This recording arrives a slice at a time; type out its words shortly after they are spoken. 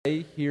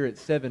Day here at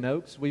Seven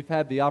Oaks. We've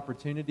had the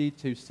opportunity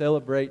to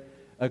celebrate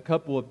a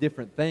couple of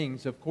different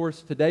things. Of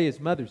course, today is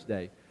Mother's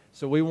Day,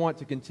 so we want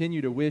to continue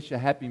to wish a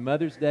happy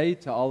Mother's Day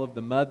to all of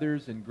the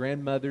mothers and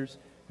grandmothers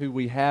who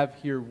we have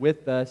here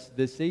with us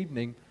this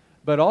evening.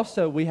 But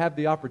also, we have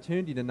the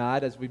opportunity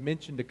tonight, as we've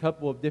mentioned a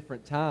couple of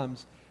different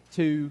times,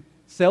 to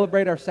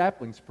celebrate our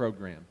Saplings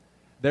program.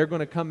 They're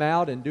going to come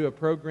out and do a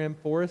program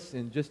for us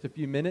in just a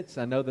few minutes.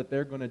 I know that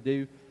they're going to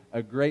do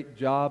a great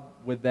job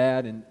with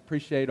that, and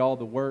appreciate all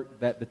the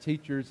work that the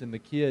teachers and the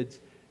kids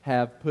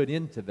have put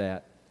into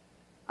that.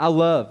 I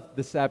love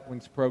the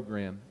Saplings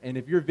program, and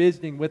if you're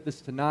visiting with us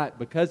tonight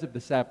because of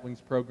the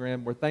Saplings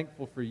program, we're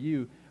thankful for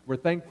you. We're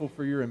thankful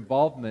for your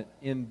involvement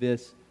in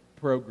this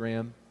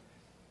program.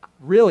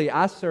 Really,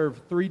 I serve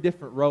 3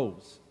 different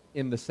roles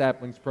in the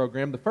Saplings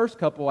program. The first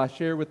couple I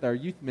share with our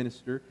youth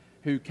minister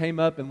who came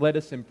up and led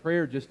us in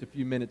prayer just a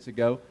few minutes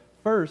ago.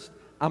 First,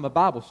 I'm a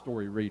Bible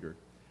story reader.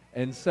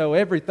 And so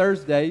every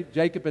Thursday,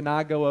 Jacob and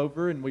I go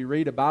over and we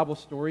read a Bible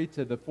story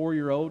to the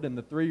 4-year-old and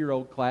the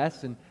 3-year-old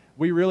class, and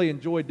we really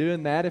enjoy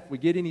doing that. If we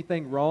get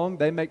anything wrong,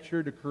 they make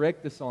sure to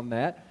correct us on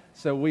that,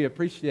 so we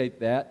appreciate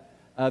that.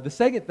 The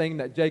second thing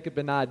that Jacob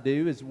and I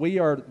do is we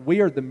are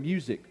the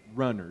music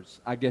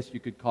runners, I guess you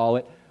could call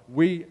it.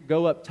 We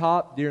go up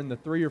top during the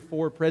 3 or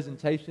 4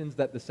 presentations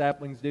that the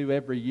Saplings do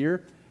every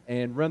year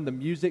and run the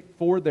music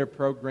for their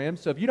program.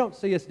 So if you don't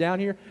see us down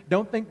here,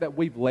 don't think that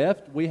we've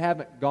left. We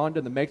haven't gone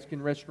to the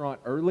Mexican restaurant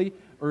early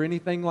or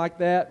anything like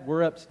that.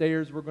 We're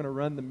upstairs. We're going to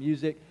run the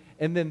music.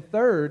 And then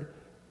third,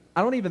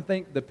 I don't even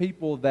think the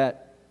people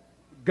that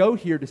go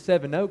here to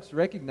Seven Oaks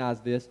recognize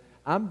this.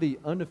 I'm the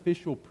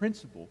unofficial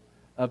principal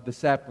of the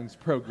Saplings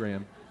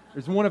program.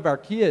 There's one of our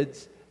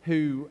kids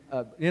who,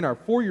 in our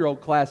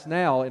 4-year-old class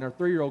now, in our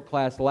 3-year-old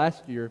class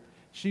last year,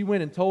 she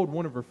went and told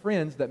one of her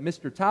friends that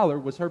Mr. Tyler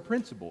was her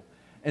principal.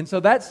 And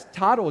so that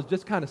title has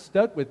just kind of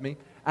stuck with me.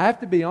 I have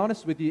to be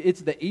honest with you,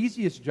 it's the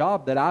easiest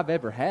job that I've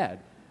ever had.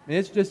 And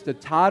it's just a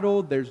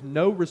title, there's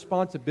no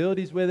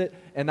responsibilities with it,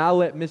 and I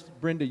let Miss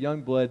Brenda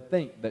Youngblood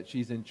think that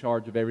she's in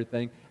charge of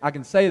everything. I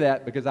can say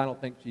that because I don't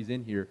think she's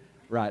in here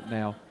right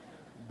now.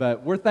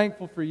 But we're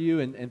thankful for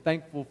you and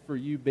thankful for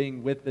you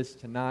being with us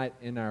tonight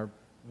in our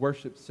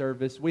worship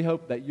service. We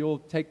hope that you'll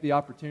take the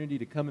opportunity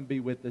to come and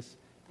be with us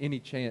any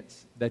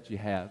chance that you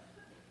have.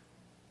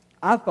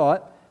 I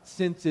thought,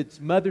 since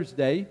it's Mother's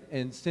Day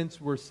and since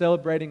we're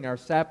celebrating our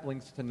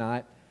Saplings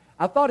tonight,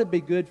 I thought it'd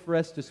be good for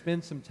us to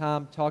spend some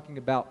time talking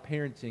about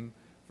parenting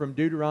from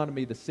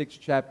Deuteronomy, the 6th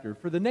chapter.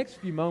 For the next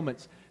few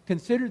moments,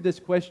 consider this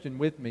question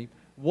with me.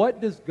 What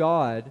does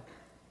God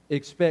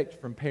expect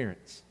from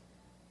parents?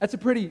 That's a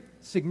pretty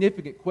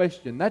significant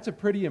question. That's a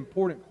pretty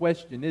important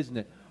question, isn't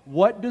it?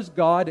 What does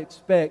God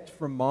expect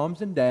from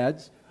moms and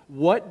dads?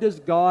 What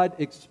does God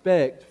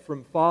expect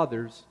from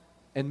fathers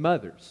and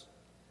mothers?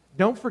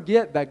 Don't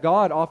forget that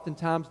God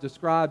oftentimes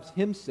describes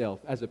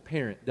Himself as a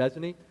parent,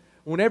 doesn't He?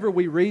 Whenever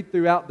we read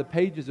throughout the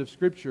pages of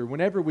Scripture,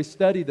 whenever we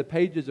study the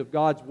pages of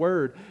God's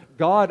Word,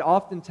 God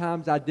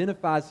oftentimes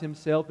identifies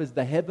Himself as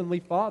the Heavenly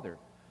Father.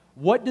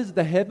 What does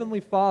the Heavenly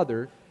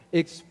Father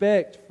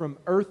expect from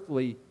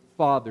earthly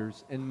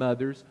fathers and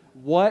mothers?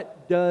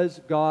 What does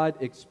God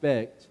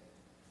expect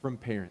from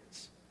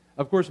parents?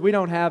 Of course, we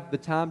don't have the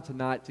time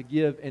tonight to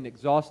give an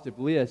exhaustive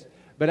list,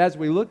 but as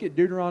we look at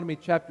Deuteronomy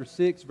chapter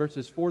 6,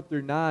 verses 4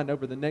 through 9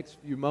 over the next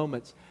few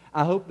moments,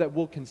 I hope that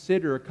we'll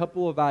consider a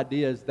couple of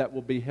ideas that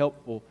will be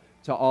helpful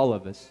to all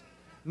of us.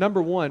 Number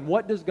one,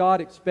 what does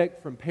God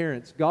expect from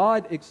parents?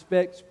 God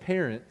expects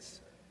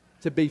parents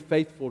to be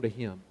faithful to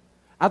Him.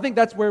 I think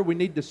that's where we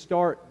need to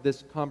start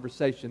this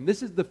conversation.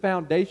 This is the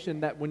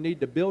foundation that we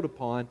need to build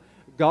upon.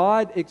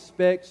 God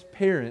expects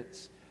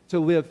parents to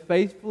live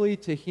faithfully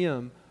to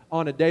Him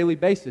on a daily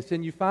basis.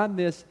 And you find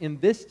this in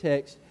this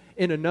text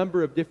in a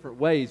number of different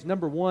ways.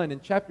 Number one, in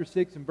chapter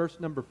 6 and verse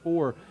number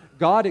 4,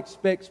 God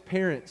expects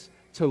parents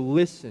to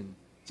listen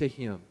to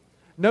Him.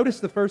 Notice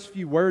the first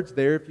few words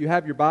there. If you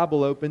have your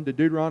Bible open to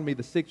Deuteronomy,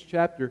 the 6th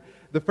chapter,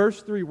 the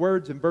first 3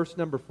 words in verse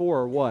number 4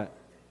 are what?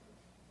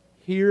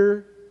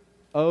 Hear,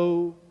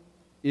 O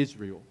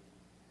Israel.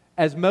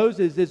 As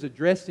Moses is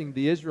addressing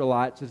the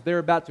Israelites as they're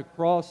about to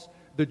cross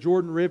the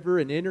Jordan River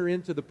and enter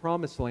into the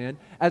Promised Land,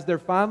 as they're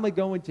finally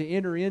going to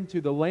enter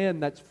into the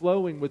land that's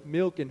flowing with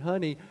milk and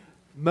honey,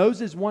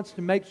 Moses wants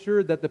to make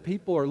sure that the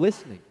people are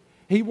listening.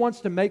 He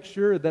wants to make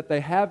sure that they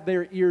have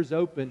their ears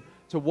open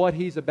to what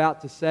he's about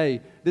to say.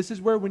 This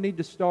is where we need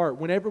to start.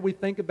 Whenever we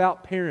think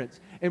about parents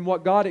and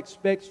what God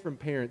expects from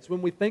parents,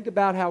 when we think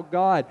about how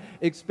God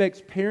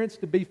expects parents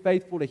to be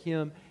faithful to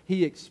Him,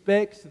 He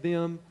expects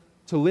them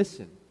to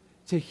listen,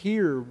 to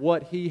hear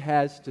what He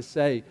has to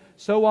say.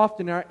 So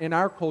often in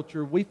our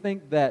culture, we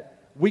think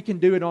that we can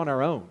do it on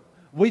our own.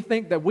 We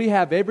think that we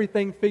have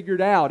everything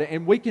figured out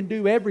and we can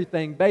do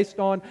everything based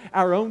on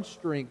our own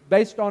strength,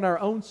 based on our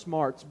own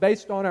smarts,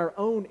 based on our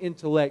own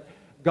intellect.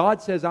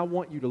 God says, I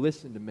want you to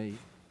listen to me.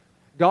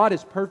 God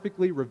has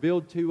perfectly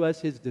revealed to us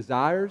His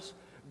desires.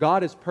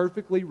 God has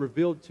perfectly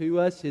revealed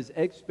to us His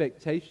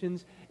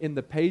expectations in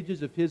the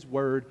pages of His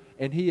Word,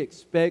 and He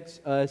expects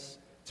us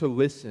to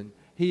listen.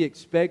 He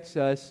expects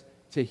us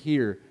to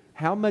hear.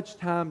 How much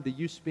time do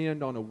you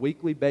spend on a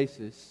weekly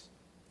basis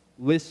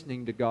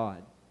listening to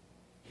God?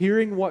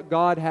 Hearing what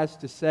God has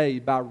to say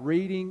by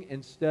reading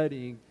and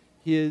studying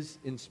His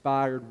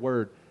inspired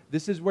Word.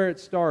 This is where it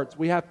starts.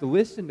 We have to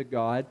listen to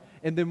God,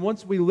 and then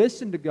once we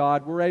listen to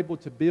God, we're able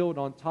to build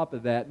on top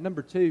of that.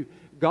 Number two,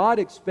 God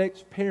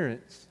expects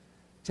parents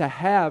to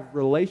have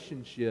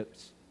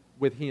relationships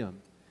with Him.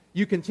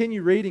 You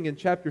continue reading in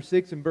chapter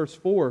 6 and verse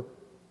 4.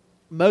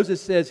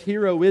 Moses says,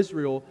 "Hear, O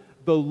Israel,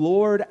 the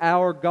Lord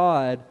our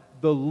God,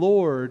 the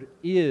Lord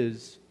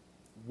is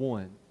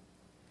one."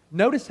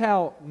 Notice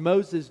how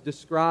Moses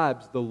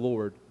describes the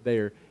Lord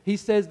there. He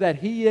says that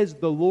He is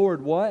the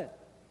Lord what?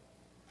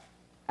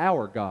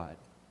 Our God.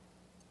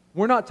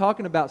 We're not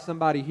talking about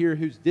somebody here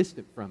who's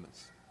distant from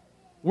us.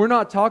 We're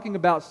not talking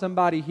about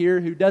somebody here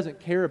who doesn't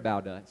care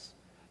about us.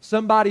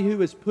 Somebody who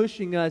is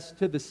pushing us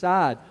to the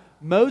side.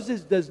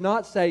 Moses does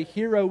not say,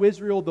 "Hear, O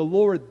Israel, the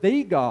Lord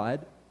the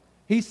God."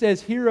 He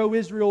says, "Hear, O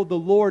Israel, the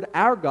Lord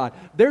our God."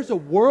 There's a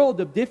world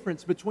of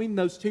difference between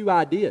those two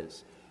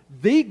ideas.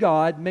 The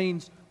God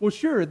means, well,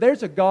 sure,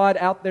 there's a God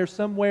out there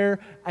somewhere.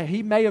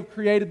 He may have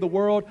created the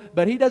world,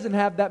 but He doesn't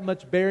have that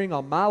much bearing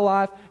on my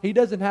life. He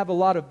doesn't have a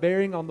lot of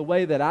bearing on the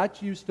way that I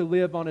choose to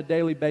live on a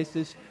daily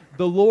basis.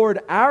 The Lord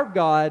our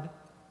God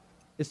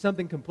is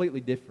something completely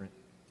different.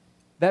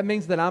 That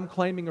means that I'm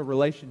claiming a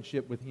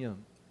relationship with Him.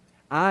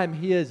 I am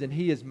His and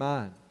He is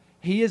mine.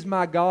 He is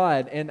my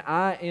God and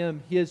I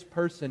am His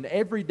person.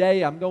 Every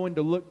day I'm going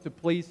to look to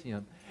please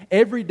Him.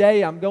 Every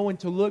day I'm going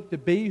to look to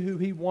be who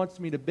He wants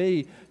me to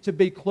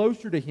be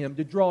closer to Him,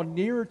 to draw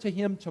nearer to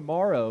Him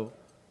tomorrow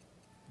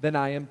than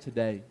I am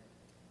today.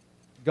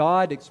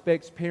 God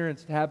expects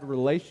parents to have a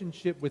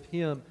relationship with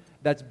Him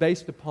that's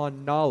based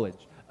upon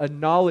knowledge, a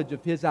knowledge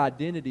of His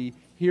identity.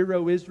 Hear,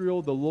 O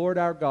Israel, the Lord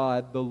our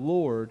God, the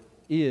Lord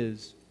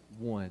is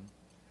one.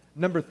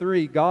 Number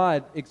three,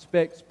 God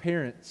expects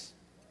parents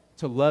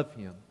to love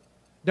Him.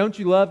 Don't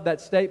you love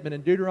that statement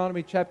in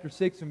Deuteronomy chapter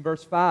 6 and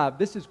verse 5?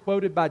 This is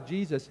quoted by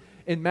Jesus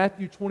in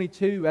Matthew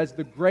 22 as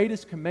the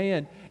greatest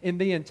command in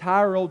the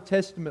entire Old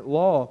Testament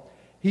law.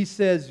 He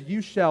says,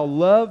 "You shall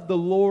love the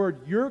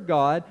Lord your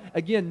God."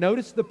 Again,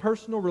 notice the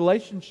personal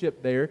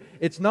relationship there.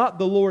 It's not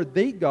the Lord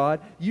the God.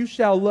 You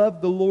shall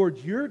love the Lord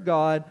your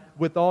God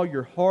with all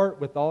your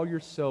heart, with all your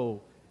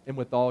soul, and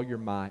with all your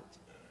might.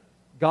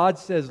 God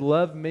says,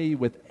 love me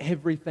with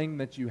everything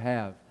that you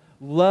have.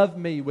 Love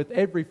me with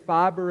every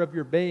fiber of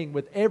your being,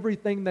 with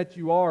everything that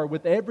you are,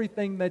 with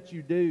everything that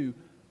you do.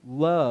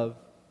 Love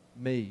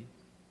me.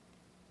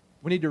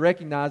 We need to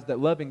recognize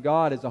that loving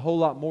God is a whole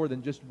lot more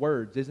than just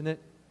words, isn't it?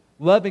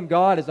 Loving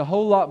God is a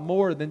whole lot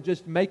more than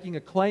just making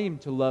a claim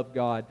to love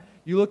God.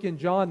 You look in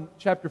John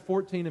chapter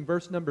 14 and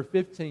verse number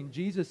 15,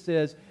 Jesus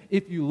says,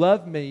 "If you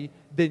love me,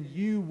 then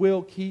you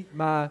will keep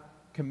my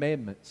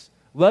commandments."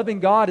 Loving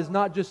God is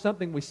not just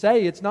something we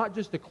say. It's not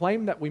just a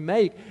claim that we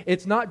make.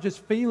 It's not just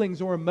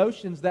feelings or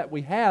emotions that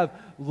we have.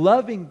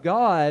 Loving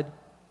God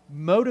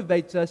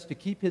motivates us to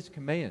keep His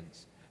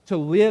commands, to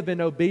live in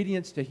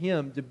obedience to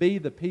Him, to be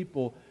the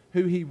people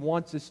who He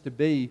wants us to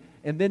be.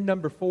 And then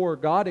number 4,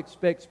 God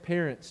expects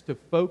parents to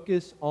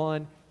focus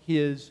on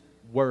His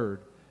Word.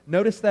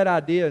 Notice that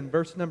idea in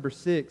verse number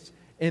 6.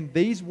 "And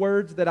these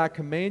words that I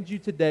command you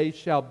today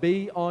shall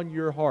be on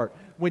your heart."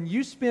 When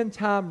you spend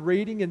time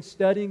reading and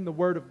studying the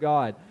Word of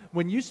God,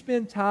 when you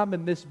spend time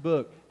in this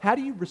book, how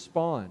do you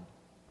respond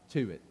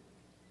to it?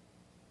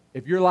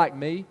 If you're like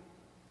me,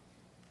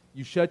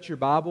 you shut your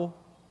Bible,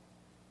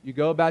 you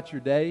go about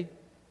your day,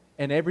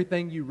 and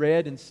everything you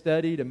read and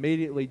studied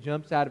immediately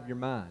jumps out of your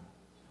mind.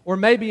 Or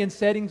maybe in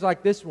settings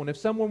like this one, if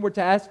someone were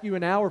to ask you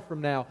an hour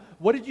from now,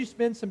 what did you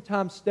spend some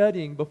time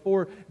studying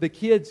before the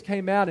kids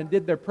came out and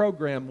did their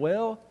program?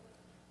 Well,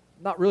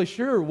 not really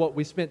sure what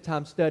we spent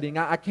time studying.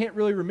 I can't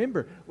really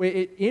remember.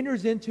 It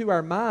enters into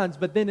our minds,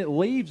 but then it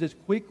leaves as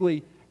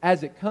quickly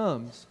as it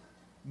comes.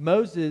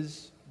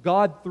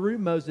 God through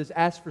Moses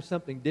asked for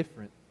something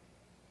different.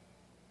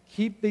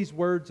 "Keep these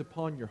words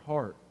upon your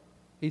heart,"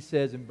 He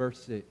says in verse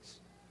 6.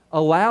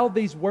 Allow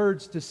these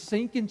words to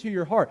sink into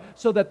your heart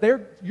so that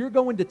you're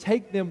going to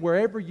take them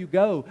wherever you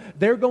go.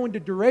 They're going to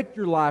direct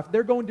your life.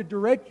 They're going to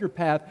direct your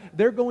path.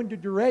 They're going to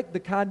direct the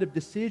kind of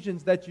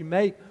decisions that you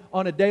make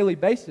on a daily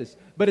basis.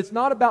 But it's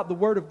not about the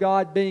Word of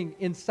God being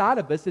inside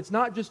of us. It's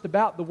not just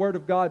about the Word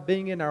of God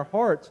being in our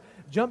hearts.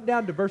 Jump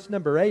down to verse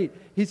number 8.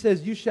 He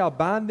says, "You shall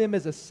bind them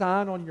as a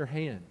sign on your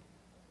hand."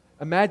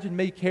 Imagine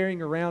me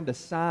carrying around a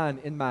sign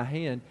in my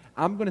hand.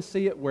 I'm going to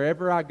see it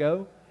wherever I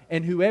go.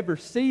 And whoever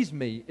sees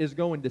me is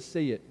going to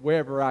see it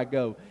wherever I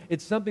go.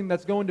 It's something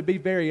that's going to be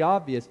very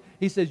obvious.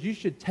 He says you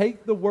should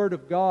take the Word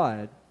of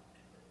God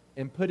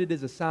and put it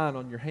as a sign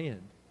on your hand.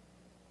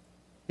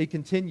 He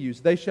continues,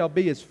 "They shall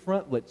be as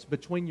frontlets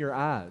between your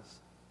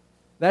eyes."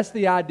 That's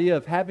the idea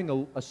of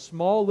having a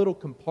small little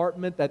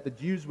compartment that the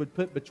Jews would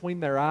put between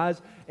their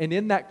eyes. And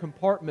in that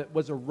compartment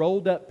was a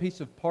rolled up piece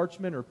of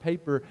parchment or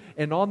paper.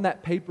 And on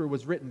that paper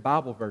was written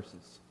Bible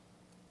verses.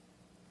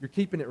 You're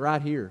keeping it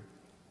right here.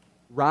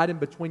 right in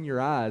between your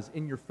eyes,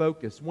 in your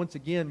focus, once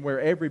again, where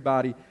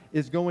everybody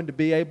is going to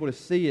be able to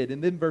see it.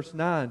 And then verse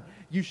 9,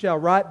 you shall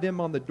write them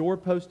on the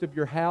doorpost of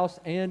your house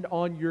and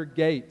on your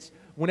gates.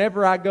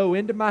 Whenever I go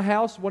into my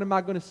house, what am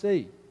I going to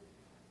see?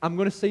 I'm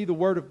going to see the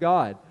Word of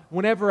God.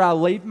 Whenever I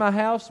leave my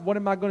house, what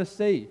am I going to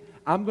see?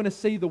 I'm going to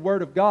see the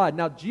Word of God.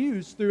 Now,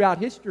 Jews throughout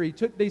history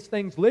took these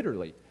things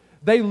literally.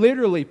 They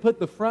literally put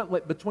the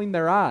frontlet between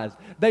their eyes.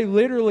 They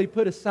literally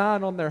put a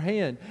sign on their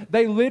hand.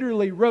 They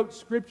literally wrote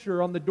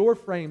Scripture on the door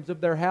frames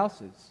of their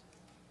houses.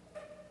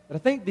 But I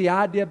think the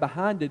idea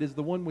behind it is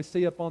the one we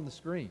see up on the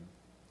screen.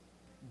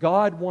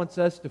 God wants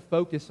us to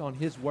focus on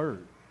His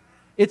Word.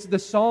 It's the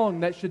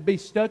song that should be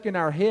stuck in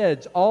our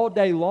heads all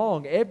day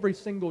long, every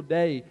single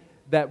day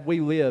that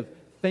we live,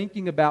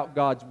 thinking about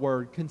God's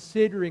Word,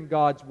 considering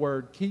God's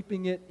Word,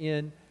 keeping it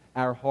in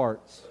our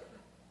hearts.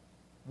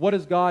 What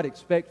does God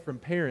expect from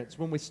parents?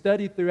 When we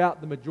study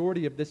throughout the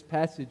majority of this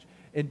passage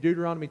in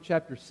Deuteronomy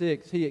chapter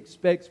 6, He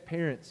expects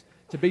parents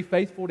to be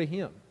faithful to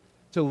Him,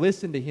 to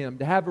listen to Him,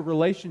 to have a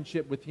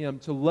relationship with Him,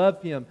 to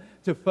love Him,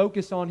 to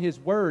focus on His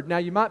Word. Now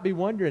you might be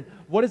wondering,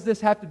 what does this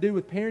have to do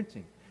with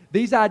parenting?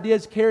 These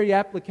ideas carry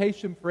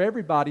application for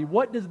everybody.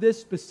 What does this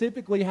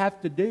specifically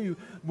have to do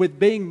with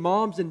being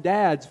moms and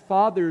dads,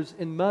 fathers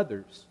and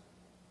mothers?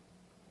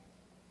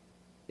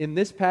 In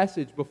this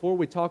passage, before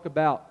we talk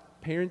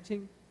about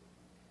parenting,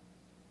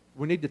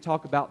 we need to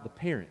talk about the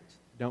parent,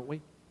 don't we?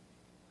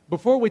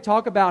 Before we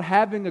talk about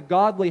having a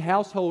godly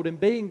household and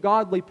being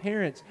godly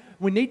parents,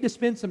 we need to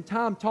spend some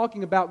time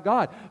talking about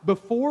God.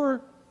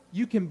 Before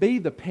you can be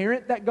the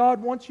parent that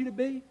God wants you to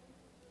be,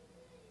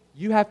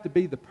 you have to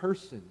be the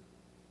person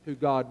who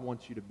God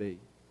wants you to be.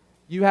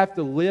 You have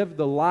to live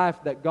the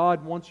life that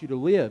God wants you to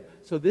live.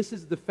 So this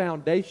is the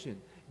foundation.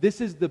 This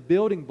is the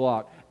building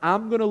block.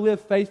 I'm going to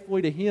live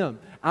faithfully to Him.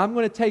 I'm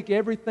going to take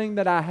everything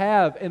that I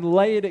have and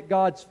lay it at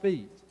God's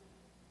feet.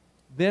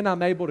 Then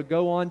I'm able to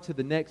go on to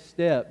the next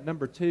step.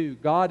 Number 2,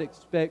 God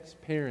expects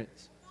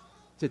parents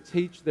to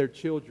teach their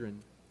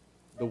children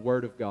the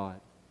Word of God.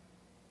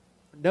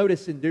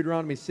 Notice in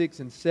Deuteronomy 6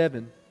 and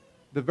 7,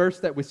 the verse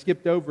that we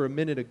skipped over a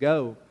minute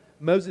ago,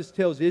 Moses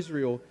tells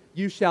Israel,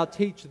 you shall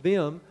teach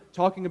them,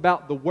 talking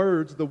about the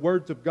words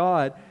of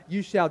God,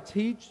 you shall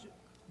teach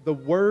the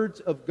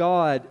words of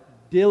God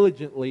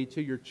diligently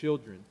to your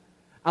children.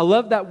 I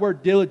love that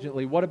word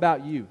diligently. What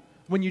about you?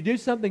 When you do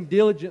something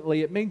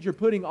diligently, it means you're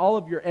putting all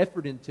of your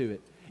effort into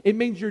it. It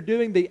means you're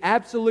doing the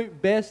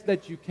absolute best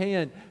that you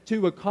can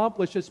to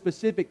accomplish a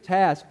specific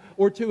task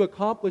or to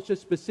accomplish a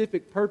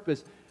specific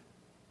purpose.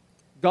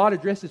 God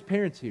addresses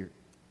parents here.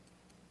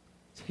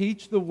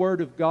 Teach the Word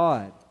of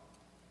God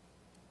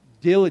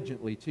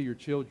diligently to your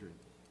children.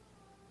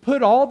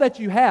 Put all that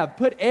you have,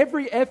 put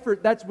every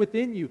effort that's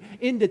within you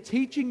into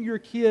teaching your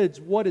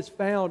kids what is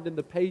found in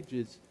the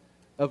pages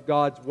of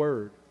God's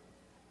Word.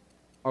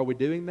 Are we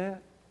doing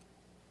that?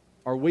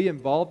 Are we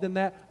involved in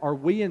that? Are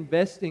we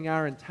investing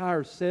our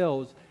entire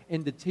selves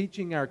into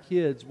teaching our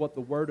kids what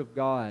the Word of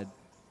God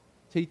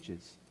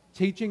teaches?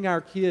 Teaching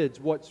our kids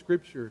what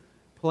Scripture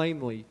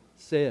plainly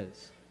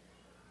says.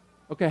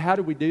 Okay, how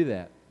do we do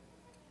that?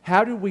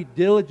 How do we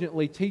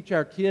diligently teach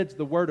our kids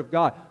the Word of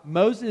God?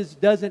 Moses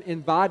doesn't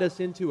invite us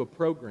into a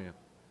program.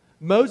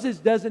 Moses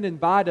doesn't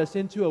invite us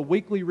into a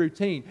weekly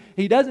routine.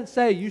 He doesn't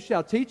say, you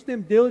shall teach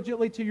them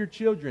diligently to your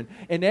children.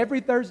 And every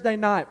Thursday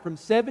night from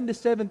 7 to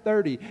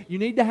 7:30, you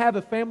need to have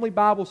a family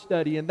Bible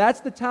study. And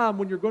that's the time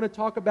when you're going to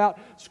talk about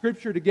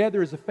Scripture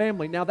together as a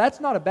family. Now, that's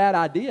not a bad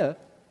idea.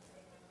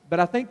 But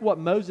I think what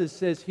Moses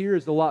says here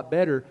is a lot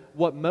better.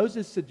 What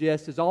Moses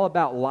suggests is all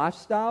about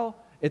lifestyle.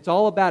 It's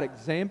all about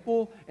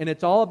example, and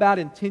it's all about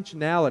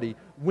intentionality.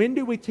 When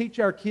do we teach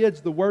our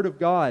kids the Word of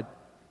God?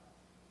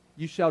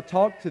 You shall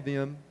talk to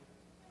them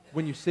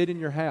when you sit in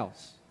your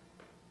house.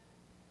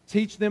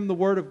 Teach them the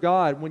Word of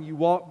God when you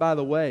walk by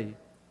the way.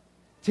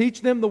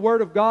 Teach them the Word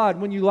of God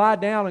when you lie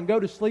down and go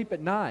to sleep at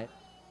night.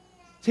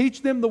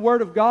 Teach them the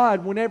Word of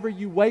God whenever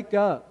you wake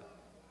up,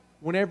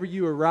 whenever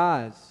you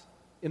arise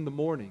in the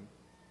morning.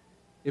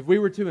 If we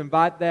were to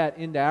invite that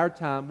into our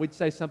time, we'd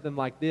say something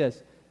like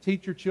this.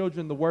 Teach your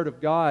children the Word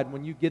of God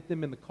when you get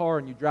them in the car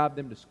and you drive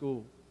them to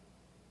school.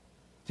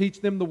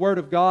 Teach them the Word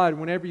of God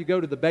whenever you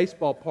go to the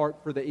baseball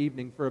park for the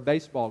evening for a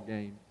baseball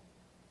game.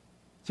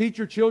 Teach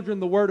your children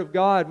the Word of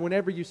God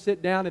whenever you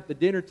sit down at the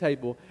dinner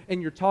table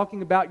and you're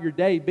talking about your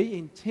day. Be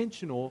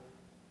intentional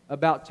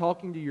about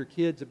talking to your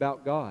kids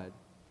about God.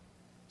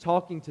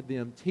 Talking to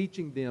them,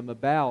 teaching them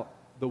about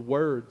the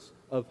words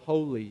of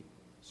Holy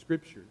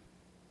Scripture.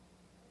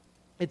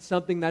 It's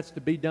something that's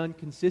to be done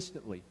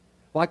consistently.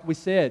 Like we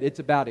said, it's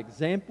about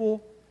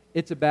example,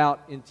 it's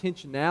about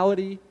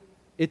intentionality,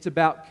 it's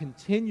about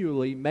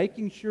continually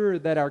making sure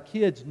that our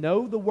kids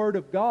know the Word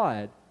of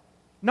God,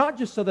 not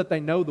just so that they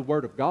know the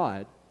Word of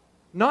God,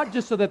 not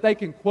just so that they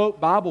can quote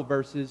Bible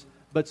verses,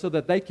 but so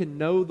that they can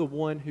know the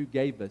one who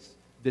gave us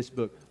this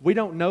book. We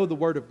don't know the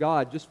Word of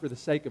God just for the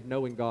sake of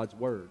knowing God's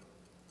Word.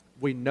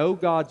 We know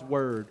God's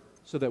Word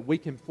so that we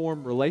can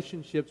form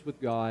relationships with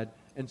God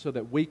and so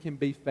that we can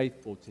be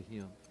faithful to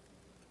Him.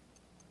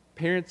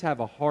 Parents have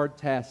a hard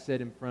task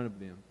set in front of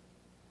them.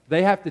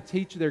 They have to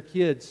teach their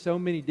kids so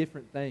many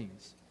different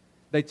things.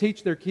 They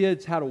teach their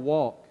kids how to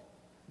walk.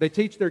 They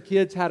teach their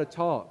kids how to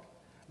talk.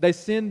 They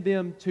send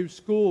them to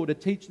school to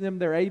teach them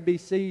their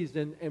ABCs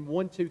and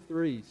 1, 2,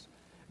 3s.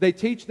 They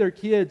teach their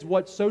kids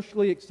what's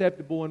socially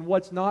acceptable and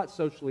what's not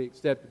socially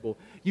acceptable.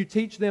 You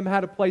teach them how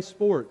to play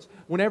sports.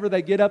 Whenever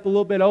they get up a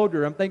little bit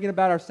older, I'm thinking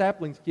about our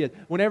saplings kid.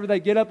 Whenever they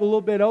get up a little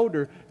bit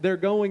older, they're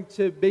going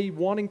to be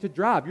wanting to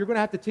drive. You're going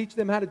to have to teach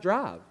them how to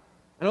drive.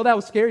 I know that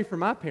was scary for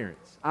my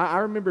parents. I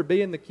remember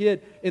being the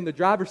kid in the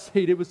driver's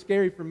seat. It was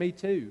scary for me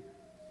too.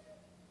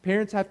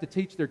 Parents have to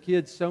teach their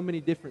kids so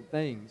many different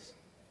things.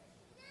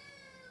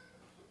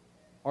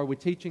 Are we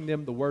teaching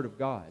them the Word of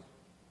God?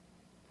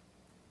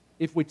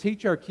 If we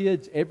teach our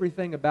kids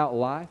everything about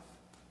life,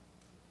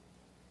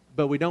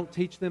 but we don't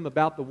teach them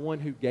about the one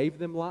who gave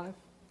them life,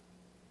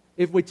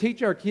 if we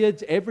teach our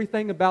kids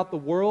everything about the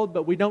world,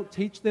 but we don't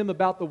teach them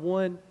about the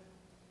one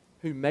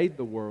who made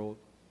the world,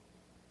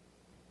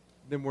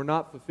 then we're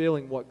not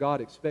fulfilling what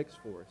God expects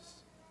for us.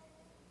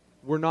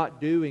 We're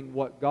not doing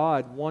what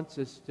God wants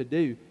us to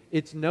do.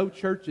 It's no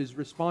church's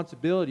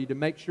responsibility to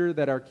make sure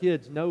that our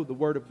kids know the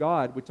Word of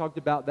God. We talked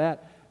about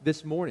that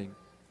this morning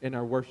in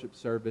our worship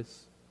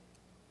service.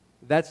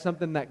 That's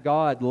something that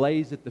God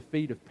lays at the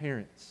feet of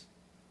parents.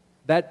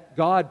 That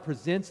God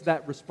presents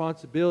that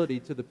responsibility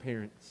to the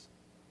parents.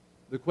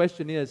 The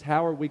question is,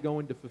 how are we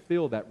going to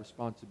fulfill that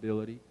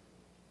responsibility?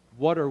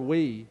 What are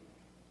we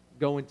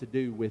going to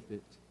do with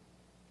it?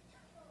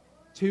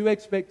 2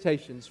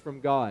 expectations from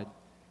God.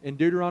 In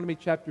Deuteronomy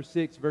chapter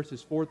 6,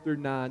 verses 4 through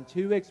 9,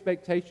 2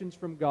 expectations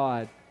from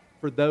God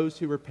for those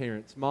who are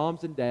parents,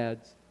 moms and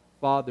dads,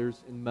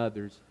 fathers and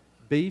mothers.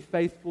 Be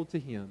faithful to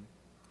Him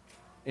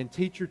and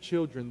teach your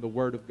children the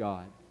Word of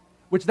God.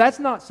 Which that's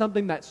not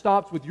something that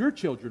stops with your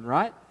children,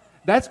 right?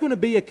 That's going to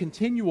be a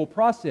continual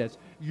process.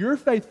 You're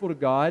faithful to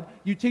God.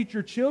 You teach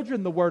your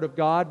children the Word of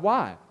God.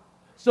 Why?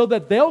 So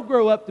that they'll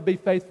grow up to be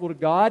faithful to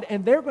God,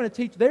 and they're going to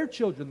teach their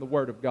children the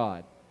Word of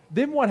God.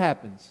 Then what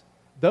happens?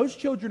 Those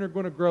children are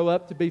going to grow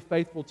up to be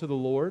faithful to the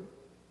Lord,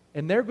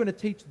 and they're going to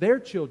teach their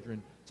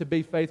children to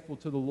be faithful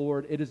to the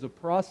Lord. It is a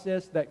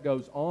process that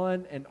goes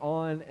on and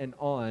on and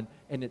on,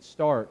 and it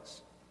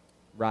starts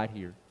right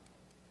here.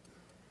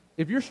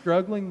 If you're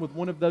struggling with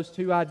one of those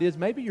 2 ideas,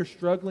 maybe you're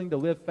struggling to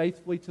live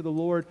faithfully to the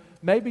Lord.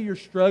 Maybe you're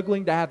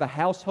struggling to have a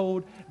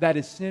household that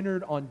is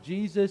centered on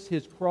Jesus,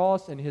 His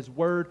cross, and His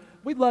Word.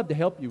 We'd love to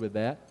help you with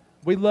that.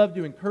 We'd love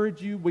to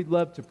encourage you. We'd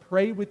love to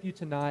pray with you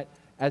tonight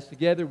as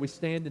together we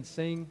stand and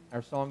sing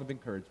our song of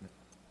encouragement.